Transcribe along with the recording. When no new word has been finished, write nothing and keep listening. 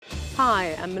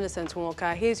Hi, I'm Millicent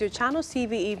Walker. Here's your Channels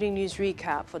TV Evening News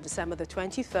Recap for December the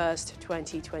 21st,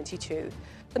 2022.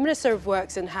 The Minister of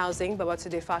Works and Housing,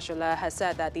 Babatunde Fashola, has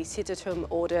said that the sit-at-home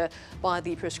order by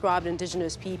the proscribed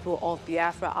indigenous people of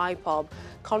Biafra IPOB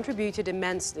contributed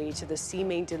immensely to the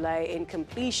seeming delay in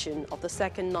completion of the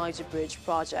second Niger Bridge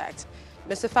project.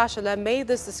 Mr. Fashola made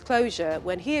this disclosure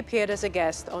when he appeared as a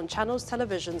guest on Channels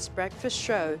Television's breakfast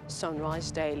show,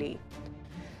 Sunrise Daily.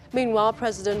 Meanwhile,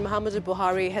 President Muhammadu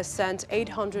Buhari has sent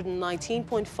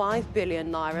 819.5 billion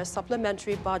naira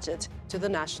supplementary budget to the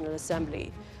National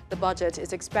Assembly. The budget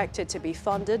is expected to be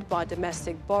funded by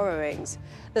domestic borrowings.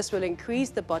 This will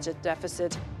increase the budget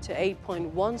deficit to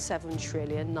 8.17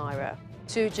 trillion naira.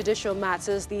 To judicial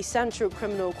matters, the Central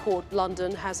Criminal Court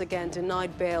London has again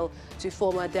denied bail to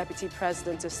former Deputy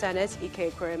President of Senate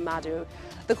Ike Ekweremadu.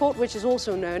 The court, which is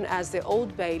also known as the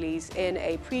Old Baileys, in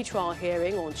a pre-trial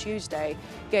hearing on Tuesday,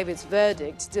 gave its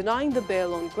verdict denying the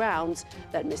bail on grounds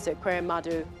that Mr.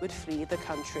 Ekweremadu would flee the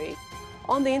country.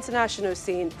 On the international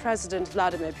scene, President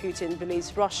Vladimir Putin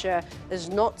believes Russia is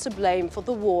not to blame for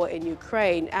the war in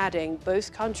Ukraine, adding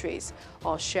both countries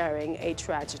are sharing a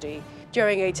tragedy.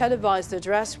 During a televised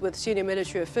address with senior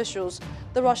military officials,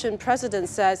 the Russian president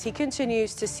says he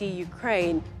continues to see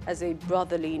Ukraine as a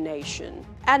brotherly nation.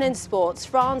 And in sports,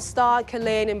 France star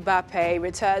Kylian Mbappe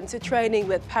returned to training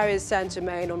with Paris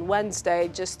Saint-Germain on Wednesday,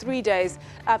 just 3 days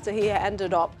after he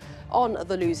ended up on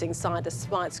the losing side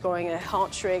despite scoring a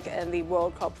hat-trick in the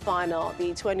World Cup final.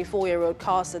 The 24-year-old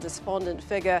cast a despondent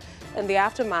figure in the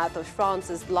aftermath of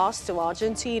France's loss to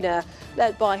Argentina,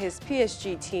 led by his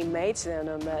PSG teammate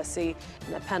Lionel Messi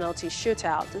in a penalty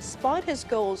shootout, despite his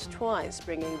goals twice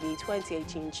bringing the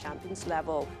 2018 champions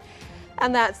level.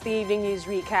 And that's the Evening News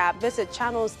Recap. Visit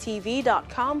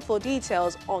channelstv.com for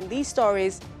details on these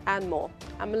stories and more.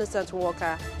 I'm Millicent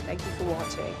Walker. Thank you for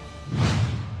watching.